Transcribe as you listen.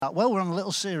Well, we're on a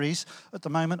little series at the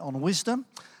moment on wisdom,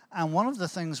 and one of the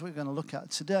things we're going to look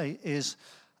at today is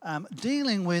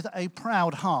dealing with a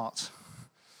proud heart.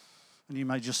 And you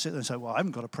may just sit there and say, well, I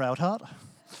haven't got a proud heart.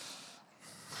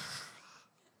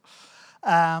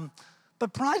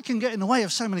 But pride can get in the way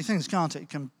of so many things, can't it? It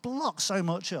can block so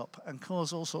much up and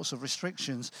cause all sorts of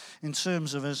restrictions in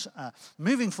terms of us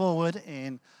moving forward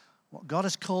in what God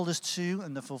has called us to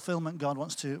and the fulfillment God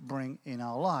wants to bring in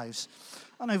our lives.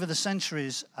 And over the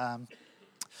centuries,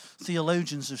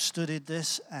 theologians have studied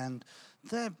this, and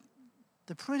they're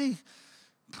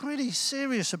pretty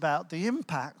serious about the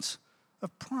impact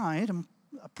of pride and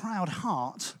a proud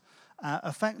heart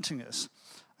affecting us,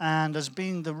 and as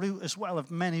being the root as well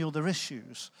of many other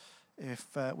issues, if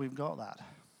we've got that.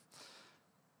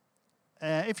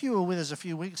 If you were with us a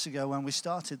few weeks ago when we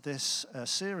started this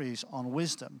series on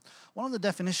wisdom, one of the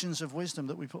definitions of wisdom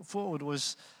that we put forward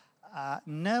was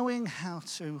knowing how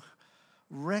to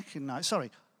recognize. Let me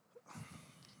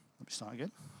start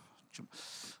again.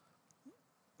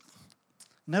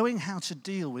 Knowing how to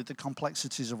deal with the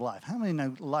complexities of life. How many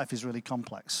know life is really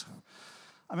complex?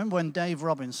 I remember when Dave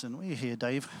Robinson, were you here,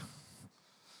 Dave?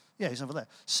 Yeah, he's over there.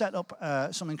 Set up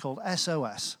something called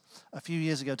SOS a few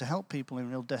years ago to help people in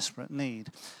real desperate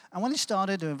need. And when he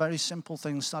started doing very simple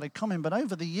things, started coming. But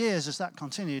over the years, as that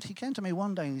continued, he came to me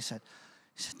one day and he said,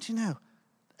 do you know,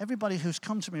 everybody who's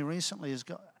come to me recently has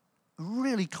got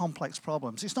really complex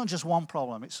problems. It's not just one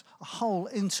problem. It's a whole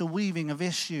interweaving of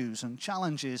issues and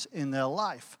challenges in their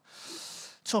life.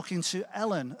 Talking to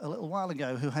Ellen a little while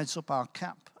ago, who heads up our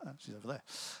CAP, she's over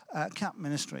there, CAP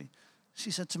ministry, she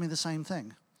said to me the same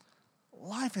thing.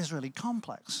 Life is really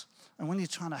complex. And when you're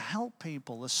trying to help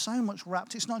people, there's so much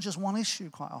wrapped. It's not just one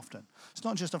issue quite often. It's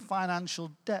not just a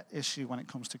financial debt issue when it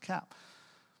comes to CAP.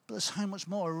 But there's so much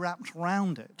more wrapped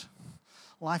around it.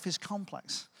 Life is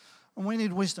complex. And we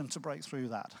need wisdom to break through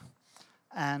that.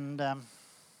 And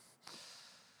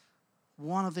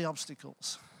one of the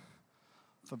obstacles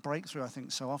for breakthrough, I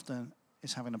think, so often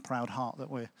is having a proud heart, that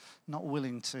we're not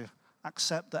willing to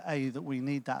accept that we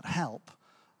need that help,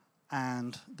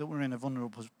 and that we're in a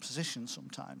vulnerable position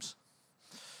sometimes.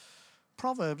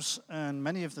 Proverbs, and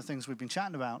many of the things we've been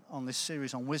chatting about on this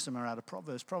series on wisdom are out of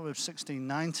Proverbs. Proverbs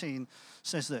 16:19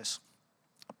 says this: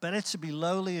 better to be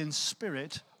lowly in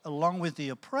spirit along with the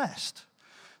oppressed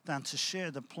than to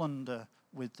share the plunder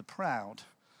with the proud.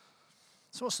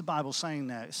 So what's the Bible saying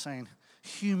there? It's saying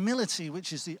humility,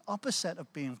 which is the opposite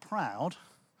of being proud,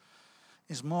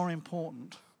 is more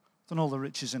important than all the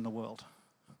riches in the world.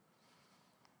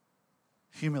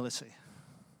 Humility.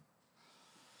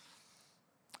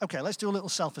 Okay, let's do a little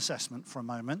self-assessment for a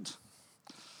moment.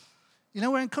 You know,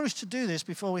 we're encouraged to do this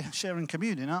before we share in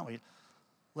communion, aren't we?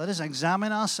 Let us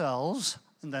examine ourselves,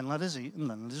 and then let us eat, and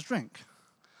then let us drink.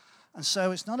 And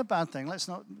so it's not a bad thing.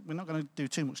 We're not going to do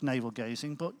too much navel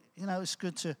gazing, but, you know, it's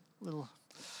good to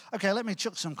Okay, let me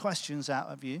chuck some questions out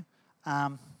of you.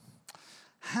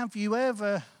 Have you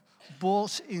ever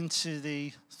bought into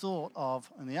the thought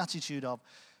of, and the attitude of,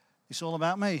 it's all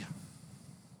about me?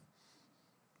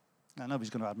 Now, nobody's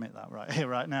going to admit that right here,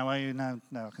 right now, are you? No,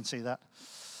 I can see that.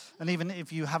 And even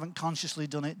if you haven't consciously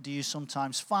done it, do you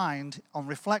sometimes find, on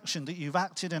reflection, that you've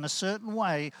acted in a certain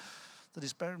way that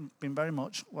has been very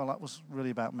much, well, that was really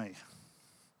about me?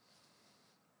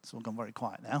 It's all gone very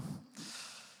quiet now.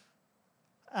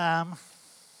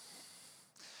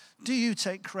 Do you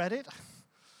take credit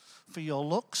for your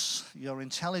looks, your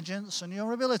intelligence, and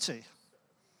your ability?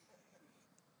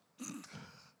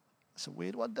 That's a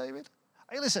weird one, David.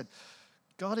 Hey, listen,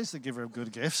 God is the giver of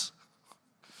good gifts.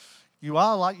 You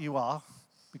are like you are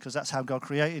because that's how God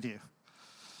created you.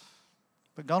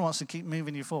 But God wants to keep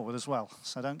moving you forward as well,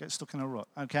 so don't get stuck in a rut,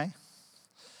 okay?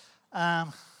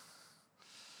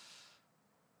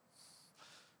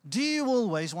 Do you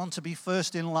always want to be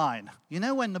first in line? You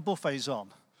know when the buffet's on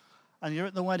and you're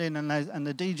at the wedding and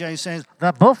the DJ says,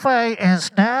 the buffet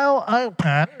is now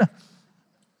open.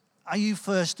 Are you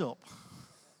first up?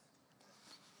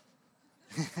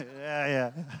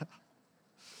 Yeah.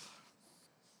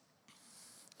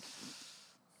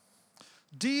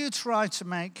 Do you try to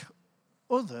make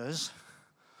others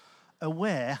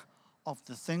aware of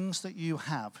the things that you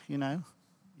have? You know,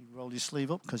 you roll your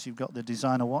sleeve up because you've got the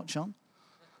designer watch on.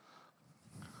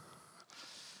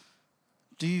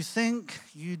 Do you think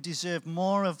you deserve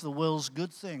more of the world's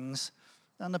good things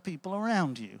than the people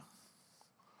around you?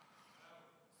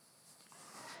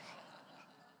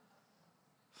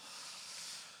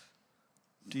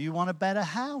 Do you want a better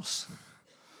house,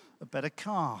 a better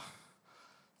car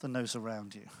than those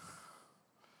around you?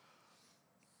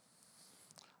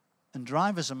 And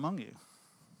drivers among you,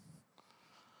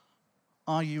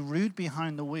 Are you rude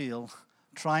behind the wheel,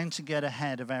 trying to get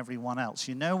ahead of everyone else?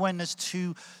 You know when there's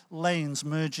two lanes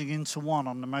merging into one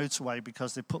on the motorway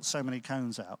because they put so many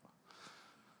cones out?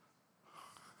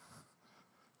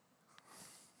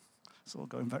 It's all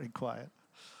going very quiet.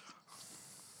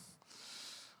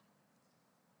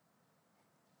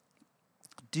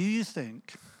 Do you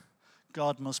think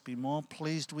God must be more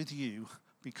pleased with you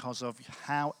because of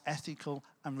how ethical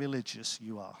and religious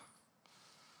you are?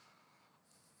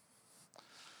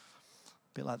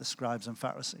 A bit like the scribes and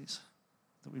Pharisees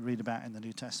that we read about in the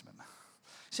New Testament.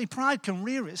 See, pride can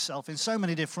rear itself in so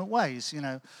many different ways. You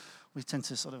know, we tend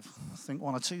to sort of think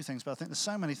one or two things, but I think there's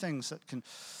so many things that can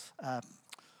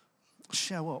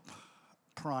show up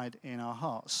pride in our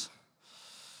hearts.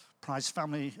 Pride's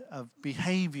family of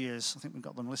behaviors, I think we've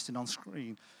got them listed on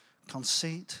screen.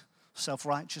 Conceit,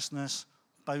 self-righteousness,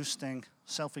 boasting,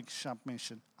 selfish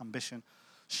ambition,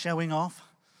 showing off,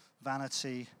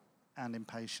 vanity, and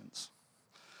impatience.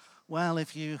 Well,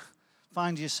 if you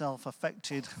find yourself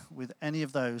affected with any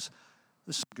of those,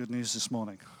 there's some good news this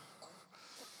morning.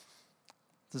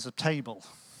 There's a table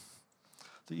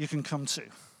that you can come to.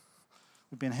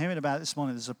 We've been hearing about it this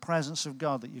morning. There's a presence of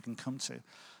God that you can come to,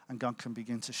 and God can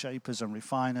begin to shape us and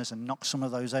refine us and knock some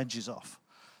of those edges off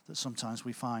that sometimes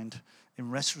we find,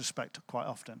 in retrospect, quite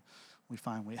often, we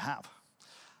find we have.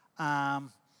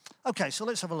 Okay, so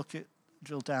let's have a look at,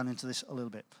 drill down into this a little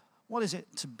bit. What is it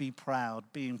to be proud,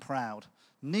 being proud?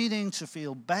 Needing to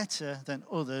feel better than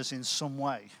others in some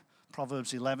way.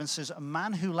 Proverbs 11 says, a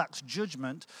man who lacks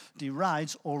judgment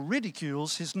derides or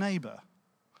ridicules his neighbor.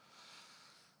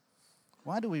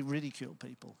 Why do we ridicule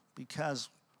people? Because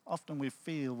often we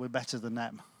feel we're better than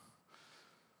them.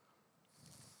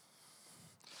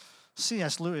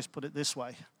 C.S. Lewis put it this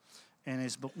way in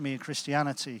his book, Mere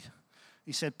Christianity.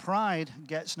 He said, pride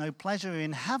gets no pleasure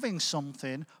in having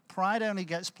something. Pride only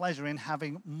gets pleasure in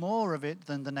having more of it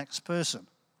than the next person.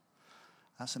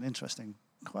 That's an interesting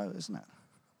quote, isn't it?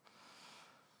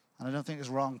 And I don't think it's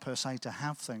wrong per se to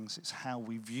have things. It's how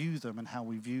we view them and how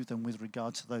we view them with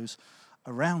regard to those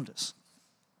around us.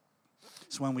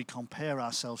 It's when we compare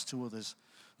ourselves to others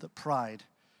that pride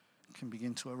can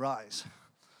begin to arise.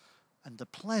 And the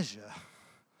pleasure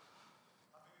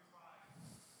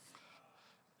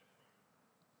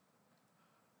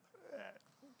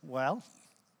well,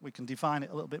 we can define it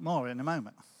a little bit more in a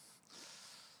moment.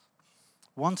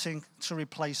 Wanting to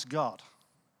replace God.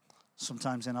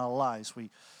 Sometimes in our lives,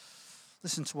 we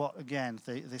listen to what, again,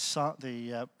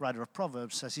 the writer of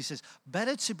Proverbs says. He says,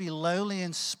 better to be lowly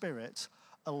in spirit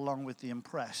along with the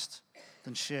impressed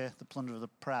than share the plunder of the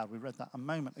proud. We read that a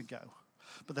moment ago.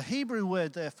 But the Hebrew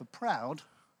word there for proud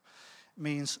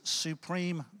means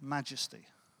supreme majesty.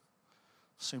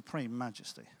 Supreme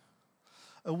majesty.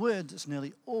 A word that's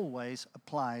nearly always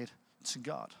applied to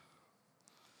God.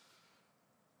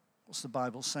 What's the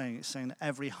Bible saying? It's saying that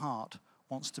every heart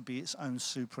wants to be its own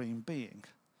supreme being.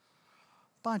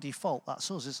 By default,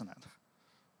 that's us, isn't it?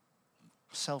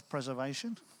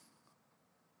 Self-preservation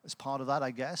is part of that, I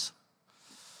guess.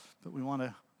 But we want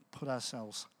to put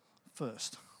ourselves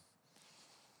first.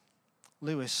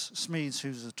 Lewis Smedes,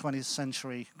 who's a 20th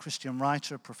century Christian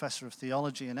writer, professor of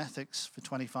theology and ethics for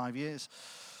 25 years,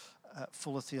 at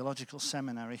Fuller Theological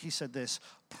Seminary, he said this: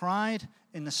 pride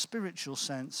in the spiritual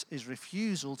sense is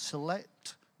refusal to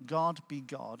let God be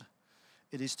God.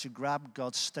 It is to grab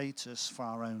God's status for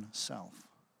our own self.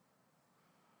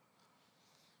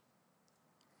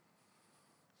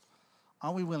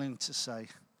 Are we willing to say,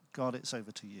 God, it's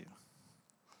over to you?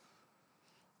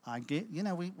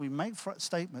 We make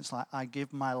statements like, I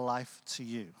give my life to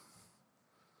you.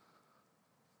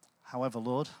 However,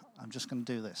 Lord, I'm just going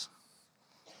to do this.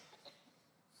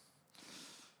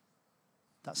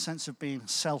 That sense of being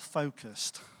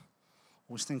self-focused,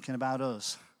 always thinking about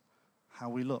us, how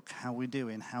we look, how we're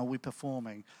doing, how we're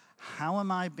performing, how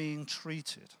am I being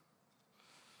treated?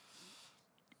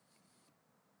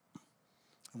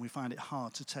 And we find it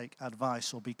hard to take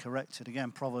advice or be corrected.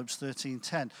 Again, Proverbs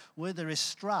 13:10, where there is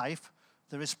strife,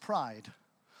 there is pride,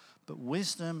 but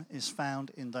wisdom is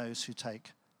found in those who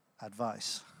take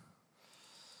advice.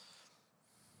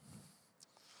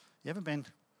 You ever been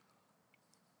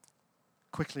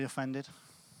quickly offended?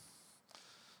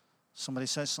 Somebody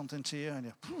says something to you and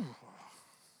you, phew.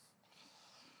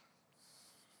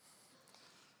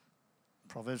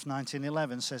 Proverbs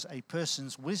 19:11 says, a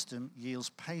person's wisdom yields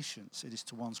patience. It is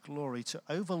to one's glory to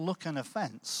overlook an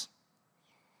offense.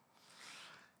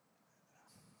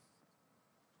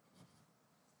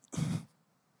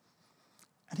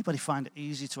 Anybody find it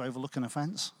easy to overlook an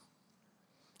offense?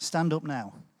 Stand up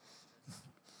now.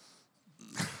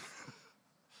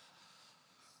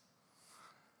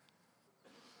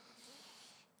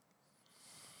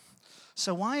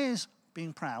 So why is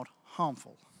being proud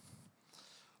harmful?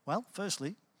 Well,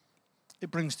 firstly,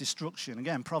 it brings destruction.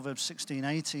 Again, Proverbs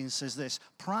 16:18 says this,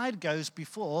 pride goes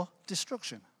before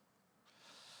destruction.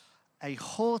 A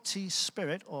haughty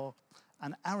spirit or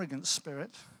an arrogant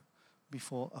spirit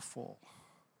before a fall.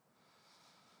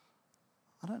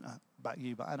 I don't know about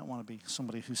you, but I don't want to be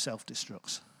somebody who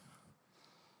self-destructs.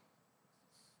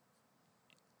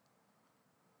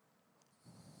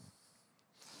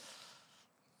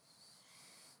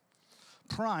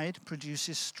 Pride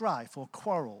produces strife or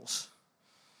quarrels,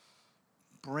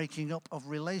 breaking up of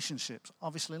relationships,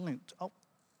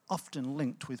 often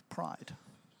linked with pride.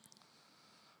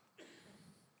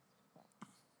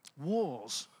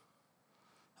 Wars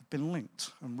have been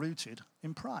linked and rooted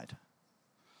in pride.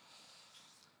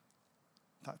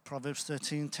 In fact, Proverbs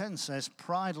 13:10 says,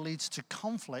 pride leads to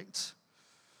conflict.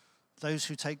 Those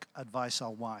who take advice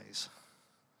are wise.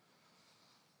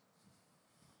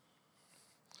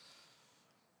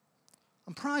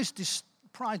 And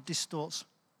pride distorts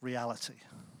reality.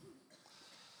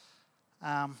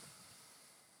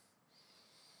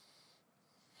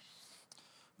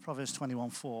 Proverbs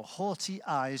 21:4, haughty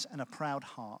eyes and a proud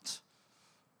heart,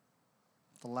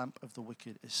 the lamp of the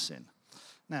wicked is sin.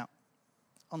 Now,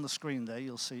 on the screen there,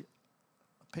 you'll see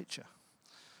a picture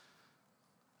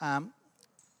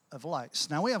of lights.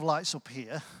 Now, we have lights up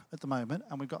here at the moment,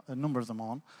 and we've got a number of them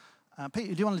on.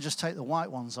 Peter, do you want to just take the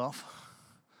white ones off?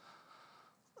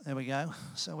 There we go.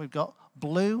 So we've got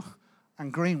blue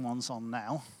and green ones on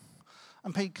now.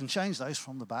 And Pete can change those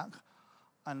from the back.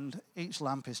 And each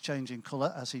lamp is changing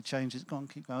colour as he changes. Go on,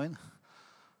 keep going.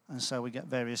 And so we get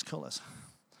various colours.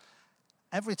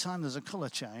 Every time there's a colour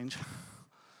change,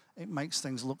 it makes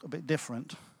things look a bit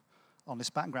different on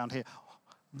this background here.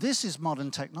 This is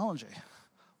modern technology.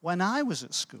 When I was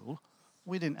at school,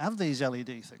 we didn't have these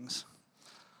LED things.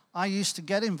 I used to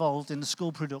get involved in the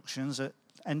school productions at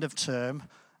end of term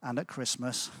and at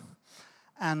Christmas.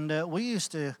 And we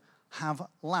used to have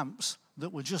lamps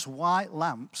that were just white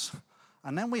lamps.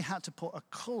 And then we had to put a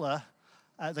colour,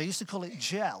 they used to call it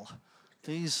gel.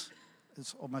 It's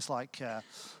almost like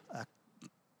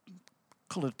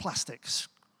coloured plastic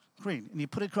screen, and you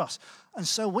put it across. And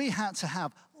so we had to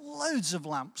have loads of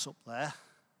lamps up there.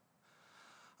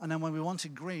 And then when we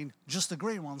wanted green, just the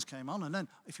green ones came on. And then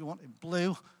if you wanted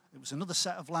blue, it was another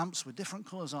set of lamps with different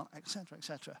colours on, etc.,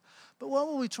 etc. But what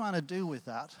were we trying to do with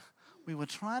that? We were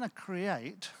trying to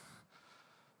create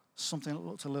something that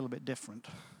looked a little bit different.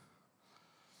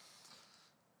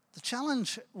 The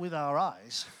challenge with our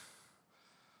eyes,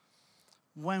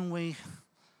 when we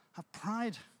have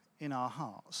pride in our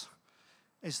hearts,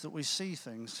 is that we see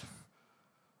things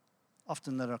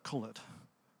often that are coloured.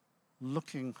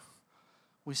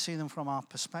 We see them from our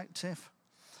perspective.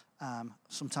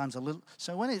 Sometimes a little.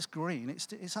 So when it's green,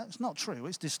 it's not true.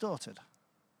 It's distorted.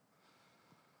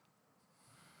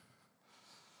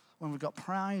 When we've got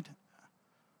pride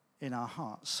in our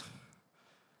hearts,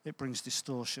 it brings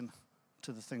distortion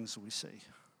to the things that we see.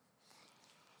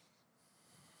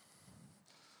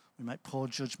 We make poor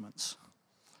judgments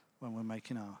when we're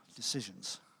making our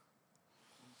decisions.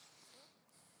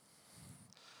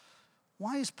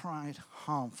 Why is pride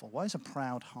harmful? Why is a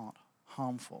proud heart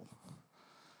harmful?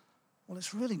 Well,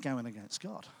 it's really going against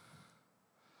God.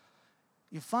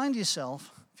 You find yourself,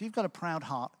 if you've got a proud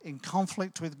heart, in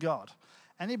conflict with God.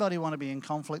 Anybody want to be in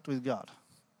conflict with God?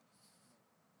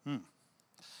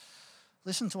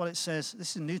 Listen to what it says.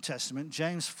 This is New Testament,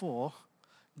 James 4.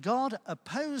 God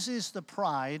opposes the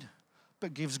pride,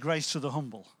 but gives grace to the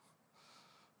humble.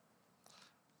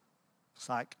 It's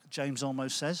like James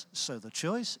almost says, so the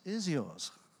choice is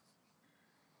yours.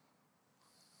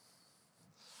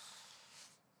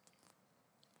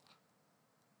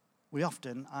 We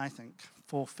often, I think,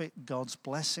 forfeit God's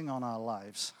blessing on our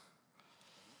lives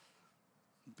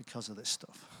because of this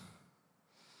stuff.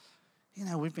 You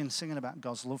know, we've been singing about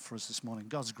God's love for us this morning,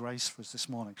 God's grace for us this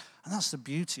morning. And that's the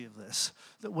beauty of this,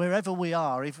 that wherever we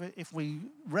are, if we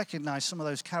recognize some of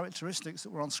those characteristics that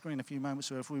were on screen a few moments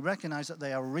ago, if we recognize that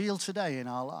they are real today in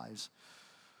our lives,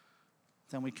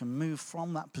 then we can move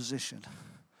from that position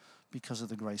because of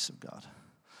the grace of God.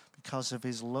 Because of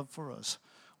his love for us,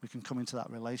 we can come into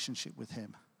that relationship with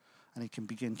him, and he can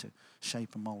begin to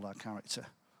shape and mold our character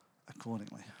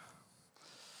accordingly.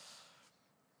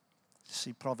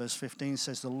 See, Proverbs 15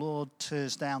 says, the Lord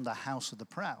tears down the house of the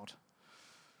proud,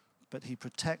 but he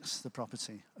protects the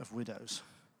property of widows.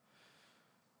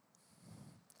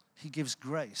 He gives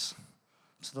grace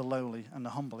to the lowly and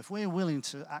the humble. If we're willing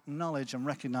to acknowledge and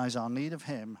recognize our need of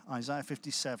him, Isaiah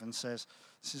 57 says,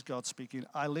 this is God speaking,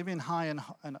 I live in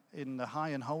the high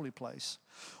and holy place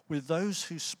with those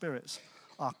whose spirits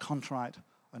are contrite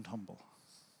and humble.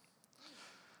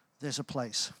 There's a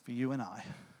place for you and I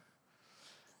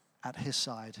at his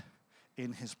side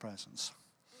in his presence.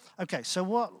 Okay,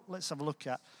 so let's have a look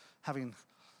at, having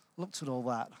looked at all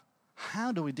that,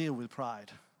 how do we deal with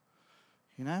pride?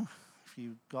 You know, if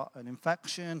you've got an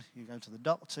infection, you go to the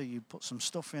doctor, you put some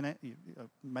stuff in it,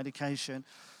 medication,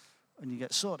 and you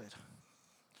get sorted.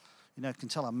 You know, you can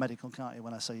tell I'm medical, can't you,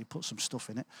 when I say you put some stuff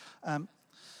in it.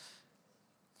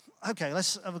 Okay,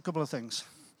 let's have a couple of things.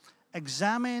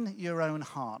 Examine your own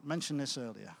heart. Mentioned this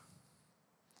earlier.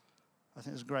 I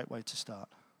think it's a great way to start.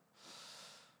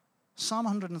 Psalm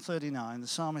 139, the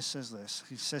psalmist says this.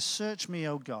 He says, "Search me,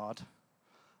 O God,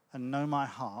 and know my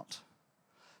heart.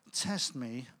 Test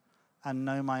me and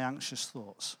know my anxious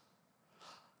thoughts.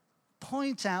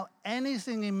 Point out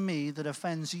anything in me that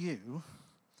offends you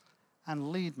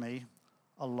and lead me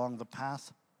along the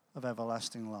path of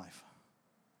everlasting life."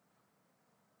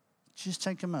 Just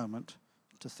take a moment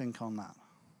to think on that.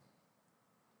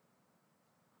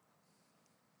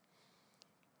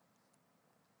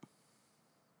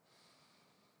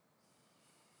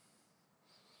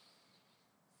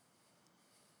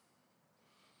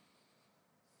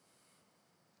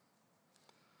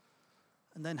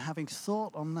 And then having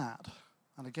thought on that,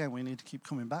 and again, we need to keep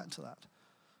coming back to that,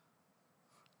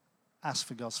 ask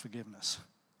for God's forgiveness.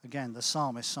 Again, the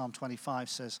psalmist, Psalm 25,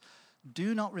 says,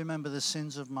 "Do not remember the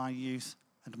sins of my youth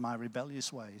and my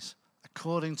rebellious ways.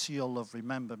 According to your love,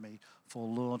 remember me, for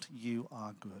Lord, you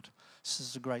are good." This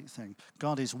is a great thing.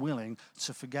 God is willing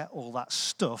to forget all that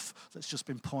stuff that's just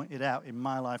been pointed out in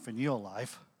my life and your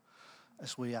life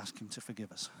as we ask him to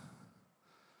forgive us.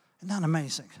 Isn't that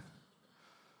amazing?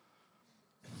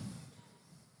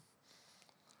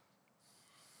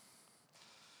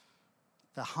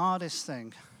 The hardest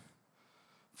thing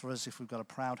for us, if we've got a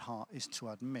proud heart, is to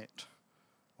admit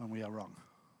when we are wrong.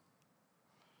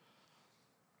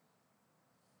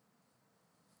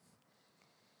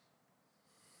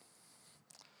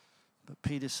 But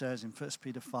Peter says in 1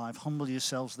 Peter 5, "Humble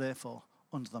yourselves, therefore,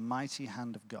 under the mighty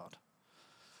hand of God,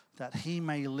 that he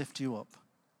may lift you up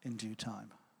in due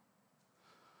time."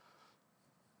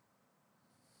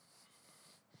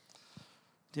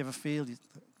 Do you ever feel,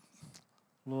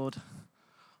 Lord,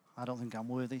 I don't think I'm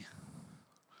worthy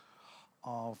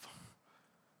of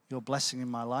your blessing in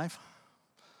my life?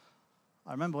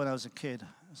 I remember when I was a kid,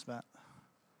 I was about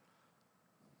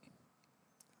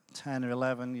 10 or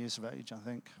 11 years of age, I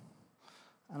think.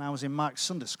 And I was in Mike's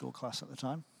Sunday school class at the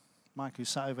time. Mike, who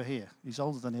sat over here. He's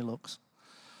older than he looks.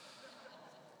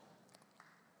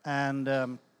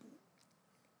 And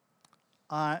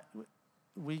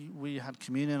we had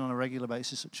communion on a regular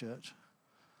basis at church.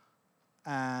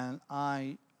 And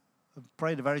I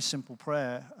prayed a very simple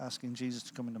prayer asking Jesus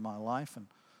to come into my life, and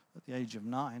at the age of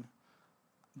 9.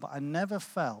 But I never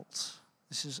felt,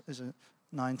 this is as a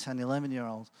 9, 10,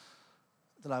 11-year-old,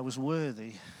 that I was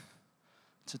worthy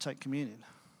to take communion.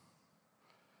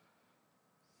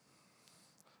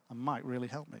 And Mike really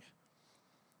helped me.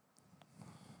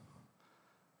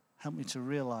 Helped me to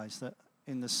realize that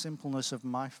in the simpleness of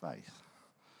my faith,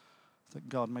 that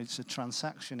God makes a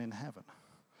transaction in heaven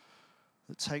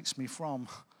that takes me from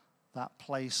that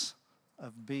place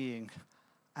of being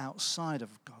outside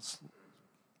of God's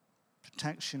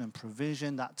protection and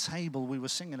provision, that table we were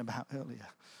singing about earlier,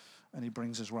 and he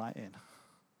brings us right in.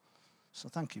 So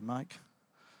thank you, Mike.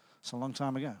 It's a long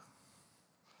time ago.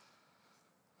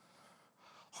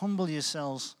 Humble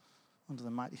yourselves under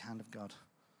the mighty hand of God,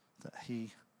 that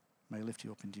he may lift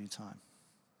you up in due time.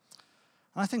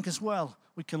 And I think as well,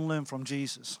 we can learn from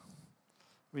Jesus.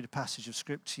 Read a passage of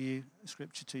scripture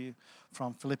to you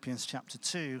from Philippians chapter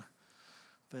 2,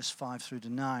 verse 5 through to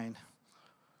 9,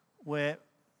 where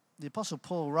the Apostle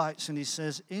Paul writes and he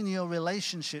says, "In your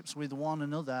relationships with one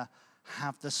another,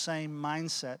 have the same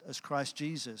mindset as Christ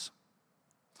Jesus,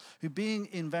 who being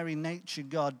in very nature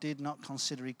God did not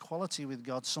consider equality with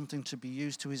God something to be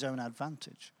used to his own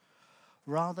advantage.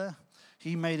 Rather,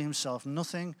 he made himself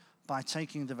nothing by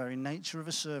taking the very nature of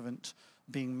a servant,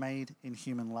 being made in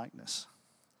human likeness.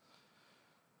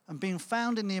 And being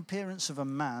found in the appearance of a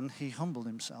man, he humbled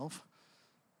himself.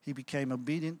 He became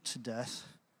obedient to death,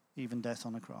 even death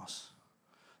on a cross.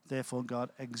 Therefore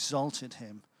God exalted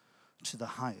him to the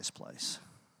highest place."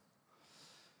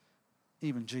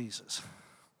 Even Jesus,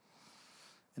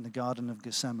 in the Garden of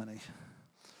Gethsemane,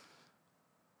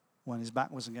 when his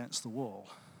back was against the wall,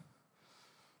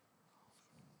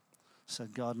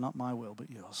 said, "God, not my will, but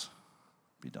yours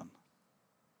be done.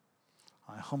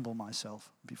 I humble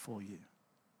myself before you."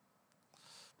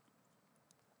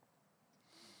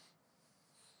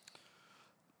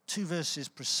 Two verses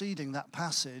preceding that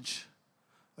passage,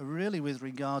 are really with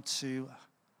regard to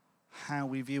how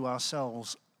we view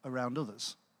ourselves around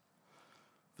others.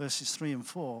 Verses 3 and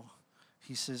 4,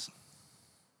 he says,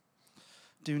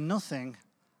 "Do nothing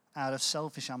out of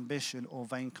selfish ambition or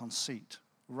vain conceit.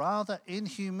 Rather, in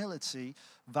humility,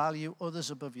 value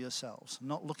others above yourselves,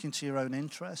 not looking to your own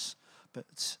interests,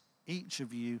 but each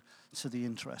of you to the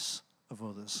interests of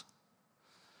others."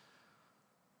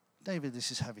 David, this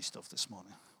is heavy stuff this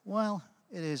morning. Well,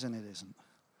 it is and it isn't.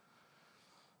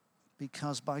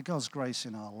 Because by God's grace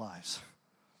in our lives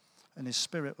and his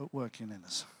Spirit at work in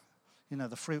us, you know,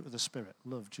 the fruit of the Spirit,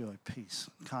 love, joy, peace,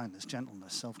 kindness,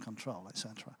 gentleness, self-control,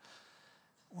 etc.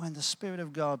 When the Spirit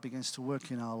of God begins to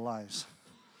work in our lives,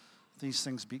 these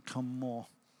things become more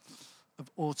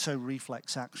of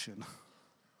auto-reflex action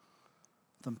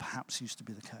than perhaps used to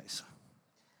be the case.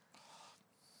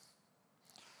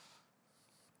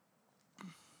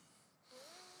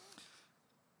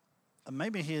 And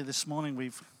maybe here this morning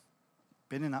we've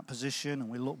been in that position and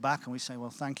we look back and we say, well,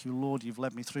 thank you, Lord, you've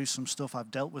led me through some stuff.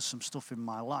 I've dealt with some stuff in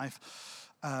my life.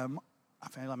 I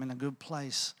feel I'm in a good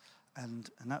place, and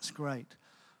that's great.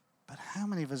 But how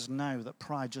many of us know that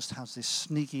pride just has this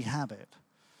sneaky habit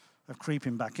of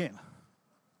creeping back in?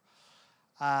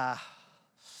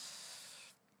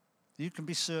 You can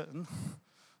be certain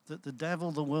that the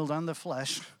devil, the world, and the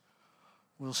flesh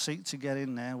will seek to get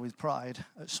in there with pride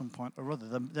at some point or other.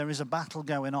 There is a battle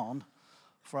going on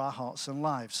for our hearts and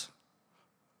lives,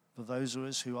 for those of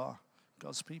us who are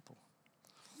God's people.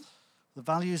 The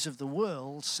values of the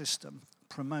world system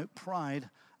promote pride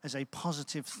as a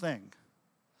positive thing.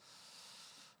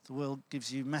 The world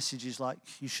gives you messages like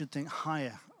you should think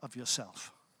higher of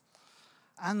yourself.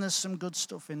 And there's some good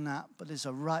stuff in that, but there's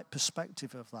a right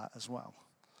perspective of that as well.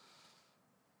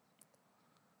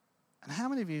 And how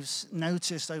many of you have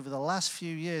noticed over the last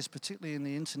few years, particularly in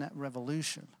the internet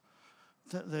revolution,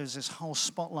 that there's this whole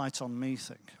spotlight on me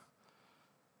thing?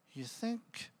 You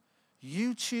think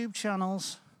YouTube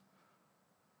channels,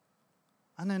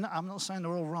 and then I'm not saying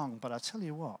they're all wrong, but I tell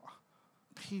you what,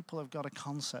 people have got a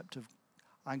concept of,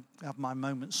 I have my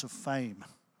moments of fame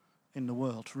in the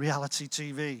world, reality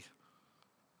TV.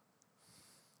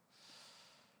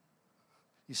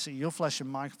 You see, your flesh and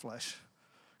my flesh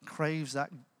craves that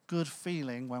good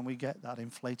feeling when we get that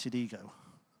inflated ego.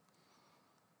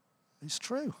 It's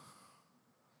true.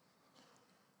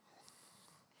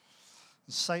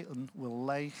 Satan will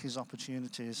lay his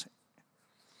opportunities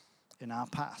in our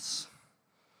paths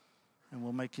and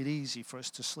will make it easy for us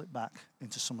to slip back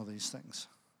into some of these things.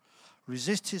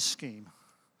 Resist his scheme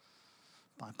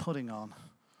by putting on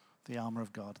the armor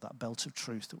of God, that belt of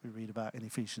truth that we read about in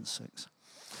Ephesians 6.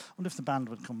 I wonder if the band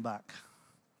would come back.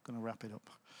 I'm going to wrap it up.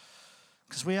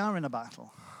 Because we are in a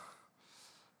battle.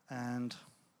 And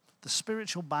the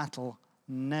spiritual battle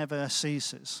never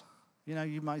ceases. You know,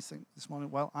 you might think this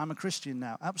morning, well, I'm a Christian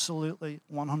now. Absolutely,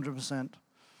 100%.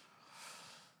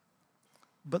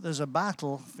 But there's a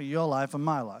battle for your life and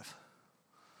my life.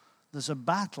 There's a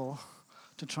battle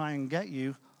to try and get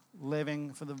you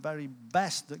living for the very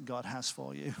best that God has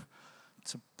for you,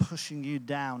 to pushing you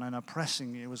down and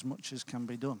oppressing you as much as can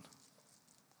be done.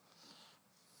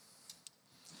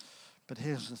 But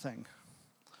here's the thing.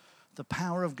 The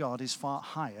power of God is far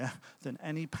higher than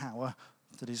any power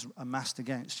that is amassed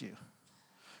against you.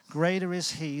 Greater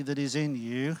is he that is in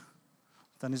you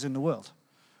than is in the world.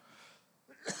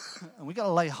 And we've got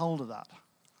to lay hold of that.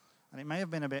 And it may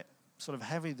have been a bit sort of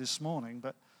heavy this morning,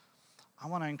 but I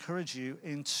want to encourage you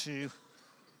into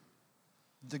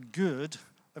the good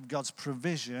of God's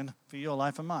provision for your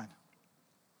life and mine.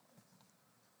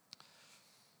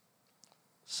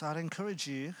 So I'd encourage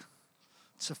you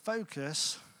to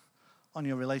focus on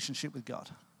your relationship with God.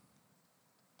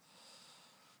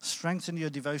 Strengthen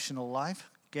your devotional life.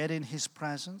 Get in his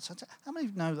presence. How many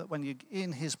know that when you're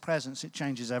in his presence, it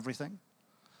changes everything?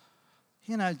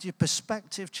 You know, your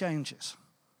perspective changes.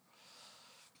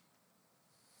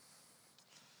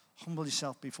 Humble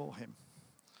yourself before him.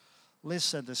 Liz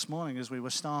said this morning as we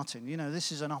were starting, you know,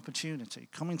 this is an opportunity.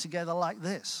 Coming together like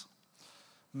this.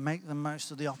 Make the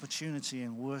most of the opportunity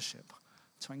in worship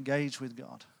to engage with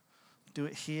God. Do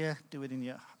it here. Do it in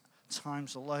your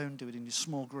times alone. Do it in your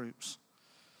small groups.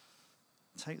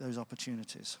 Take those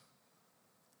opportunities.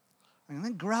 And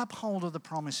then grab hold of the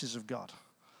promises of God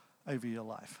over your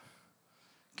life.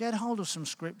 Get hold of some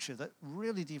scripture that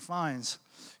really defines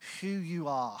who you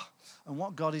are and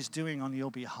what God is doing on your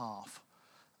behalf.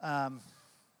 A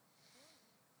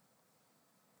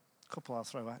couple I'll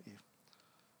throw at you.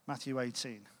 Matthew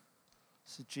 18.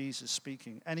 This is Jesus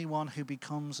speaking. Anyone who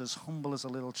becomes as humble as a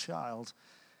little child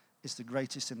is the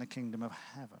greatest in the kingdom of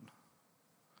heaven.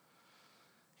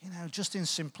 You know, just in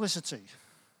simplicity.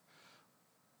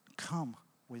 come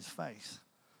with faith,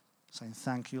 saying,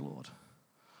 thank you, Lord.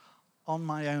 On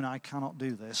my own, I cannot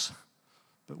do this,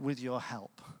 but with your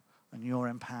help and your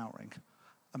empowering,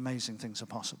 amazing things are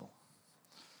possible.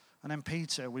 And then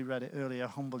Peter, we read it earlier,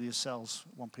 humble yourselves,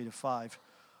 1 Peter 5,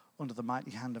 under the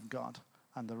mighty hand of God,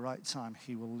 and the right time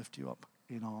he will lift you up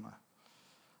in honor.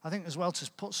 I think as well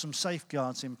to put some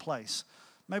safeguards in place.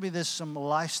 Maybe there's some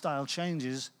lifestyle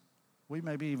changes we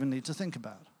maybe even need to think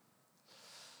about.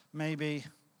 Maybe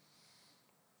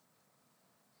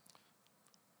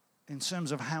in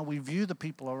terms of how we view the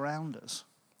people around us,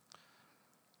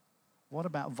 what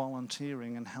about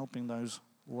volunteering and helping those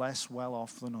less well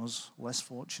off than us, less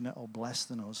fortunate or blessed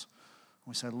than us?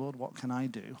 We say, Lord, what can I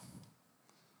do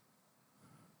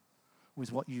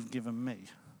with what you've given me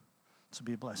to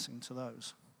be a blessing to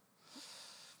those?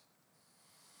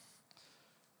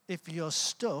 If your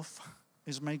stuff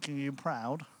is making you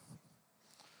proud,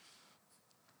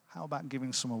 how about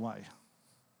giving some away?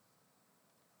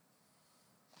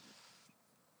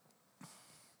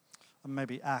 And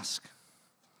maybe ask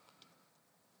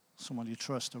someone you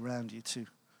trust around you to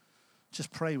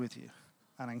just pray with you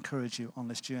and encourage you on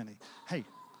this journey. Hey,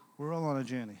 we're all on a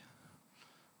journey.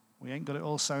 We ain't got it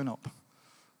all sewn up.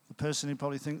 The person who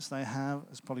probably thinks they have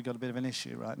has probably got a bit of an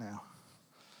issue right now.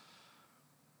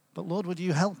 But Lord, would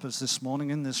you help us this morning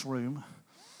in this room,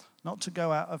 not to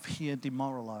go out of here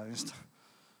demoralized,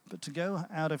 but to go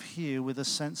out of here with a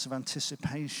sense of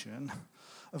anticipation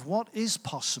of what is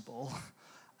possible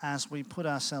as we put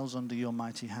ourselves under your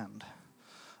mighty hand.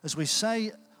 As we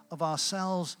say of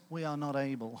ourselves, we are not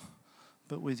able,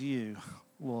 but with you,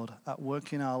 Lord, at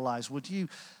work in our lives, would you,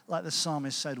 like the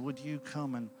psalmist said, would you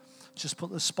come and just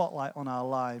put the spotlight on our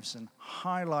lives and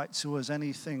highlight to us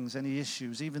any things, any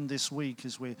issues, even this week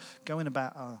as we're going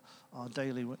about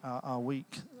our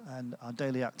week and our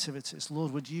daily activities.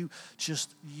 Lord, would you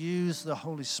just use the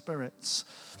Holy Spirit's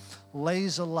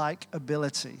laser-like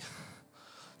ability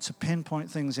to pinpoint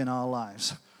things in our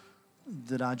lives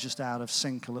that are just out of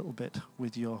sync a little bit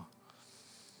with your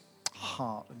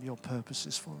heart and your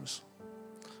purposes for us.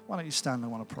 Why don't you stand? I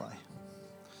want to pray.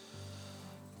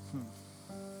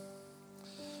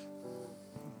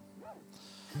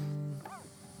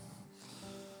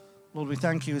 Lord, we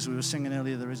thank you, as we were singing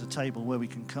earlier, there is a table where we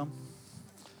can come.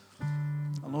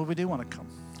 And Lord, we do want to come.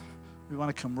 We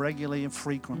want to come regularly and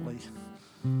frequently.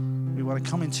 We want to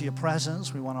come into your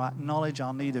presence. We want to acknowledge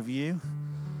our need of you.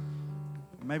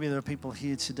 Maybe there are people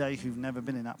here today who've never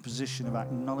been in that position of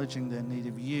acknowledging their need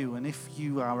of you. And if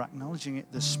you are acknowledging it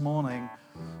this morning,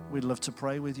 we'd love to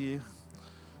pray with you.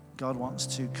 God wants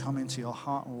to come into your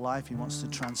heart and life. He wants to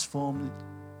transform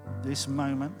this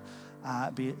moment.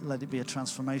 Let it be a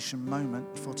transformation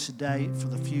moment for today, for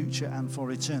the future, and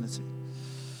for eternity.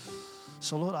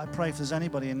 So, Lord, I pray if there's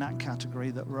anybody in that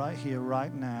category that right here,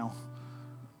 right now,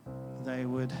 they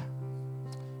would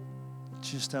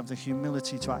just have the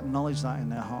humility to acknowledge that in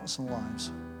their hearts and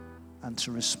lives and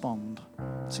to respond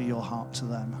to your heart to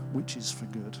them, which is for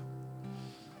good.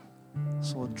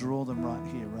 So, Lord, draw them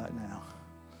right here, right now.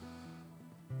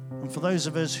 And for those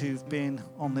of us who've been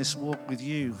on this walk with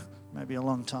you maybe a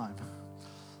long time,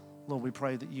 Lord, we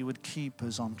pray that you would keep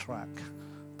us on track.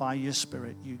 By your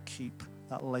Spirit, you keep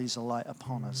that laser light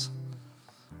upon us,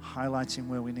 highlighting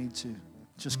where we need to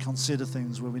just consider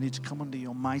things, where we need to come under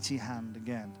your mighty hand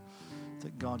again,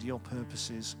 that God, your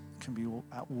purposes can be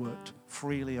outworked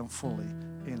freely and fully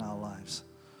in our lives.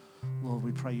 Lord,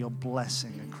 we pray your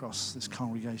blessing across this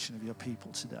congregation of your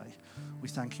people today. We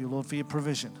thank you, Lord, for your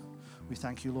provision. We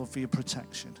thank you, Lord, for your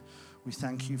protection. We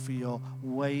thank you for your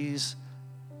ways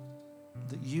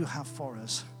that you have for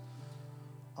us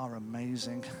are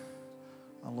amazing.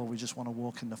 And Lord, we just want to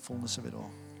walk in the fullness of it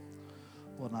all.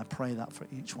 Lord, and I pray that for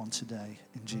each one today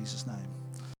in Jesus' name.